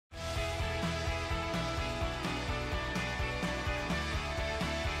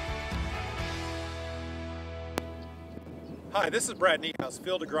Hi, this is Brad Niehues,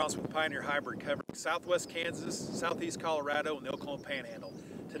 Field Agronomist with Pioneer Hybrid, covering southwest Kansas, southeast Colorado, and the Oklahoma Panhandle.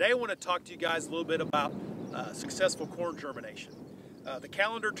 Today I want to talk to you guys a little bit about successful corn germination. The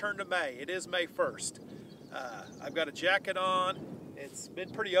calendar turned to May. It is May 1st. I've got a jacket on. It's been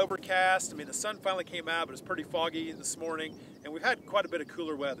pretty overcast. I mean, the sun finally came out, but it's pretty foggy this morning, and we've had quite a bit of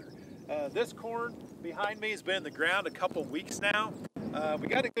cooler weather. This corn behind me has been in the ground a couple weeks now. We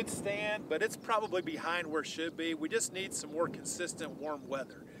got a good stand, but it's probably behind where it should be. We just need some more consistent warm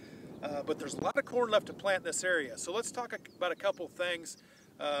weather. But there's a lot of corn left to plant in this area. So let's talk about a couple things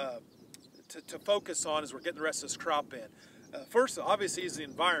to focus on as we're getting the rest of this crop in. First, obviously, is the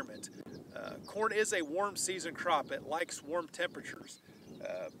environment. Corn is a warm season crop. It likes warm temperatures.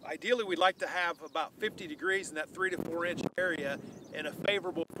 Ideally, we'd like to have about 50 degrees in that 3 to 4 inch area and a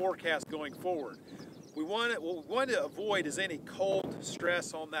favorable forecast going forward. What we want to avoid is any cold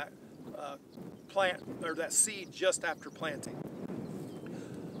stress on that plant or that seed just after planting.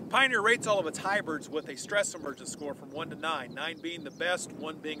 Pioneer rates all of its hybrids with a stress emergence score from 1 to 9, 9 being the best,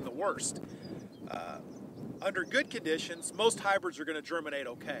 1 being the worst. Under good conditions, most hybrids are going to germinate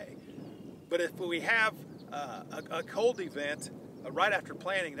okay. But if we have a cold event right after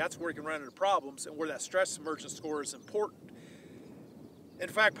planting, that's where we can run into problems and where that stress emergence score is important. In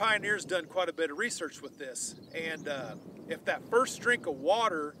fact, Pioneer's done quite a bit of research with this, and if that first drink of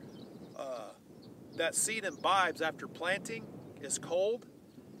water that seed imbibes after planting is cold,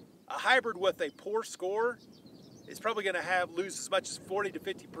 a hybrid with a poor score is probably going to lose as much as 40 to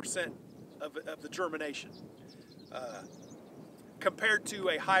 50% of the germination. Compared to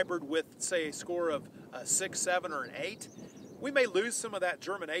a hybrid with, say, a score of 6, 7, or an 8, we may lose some of that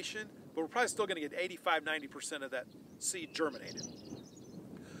germination, but we're probably still going to get 85–90% of that seed germinated.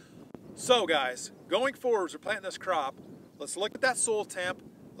 So guys, going forward as we're planting this crop, let's look at that soil temp,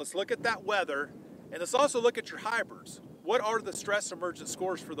 let's look at that weather, and let's also look at your hybrids. What are the stress emergence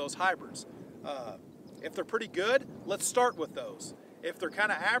scores for those hybrids? If they're pretty good, let's start with those. If they're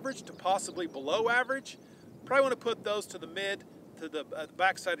kind of average to possibly below average, probably want to put those to the mid to the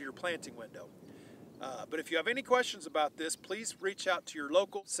backside of your planting window. But if you have any questions about this, please reach out to your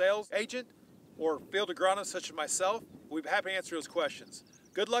local sales agent or field agronomist such as myself. We'd be happy to answer those questions.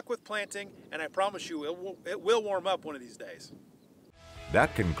 Good luck with planting, and I promise you it will warm up one of these days.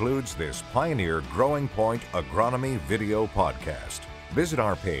 That concludes this Pioneer Growing Point Agronomy video podcast. Visit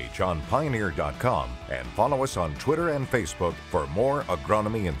our page on pioneer.com and follow us on Twitter and Facebook for more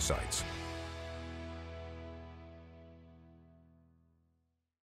agronomy insights.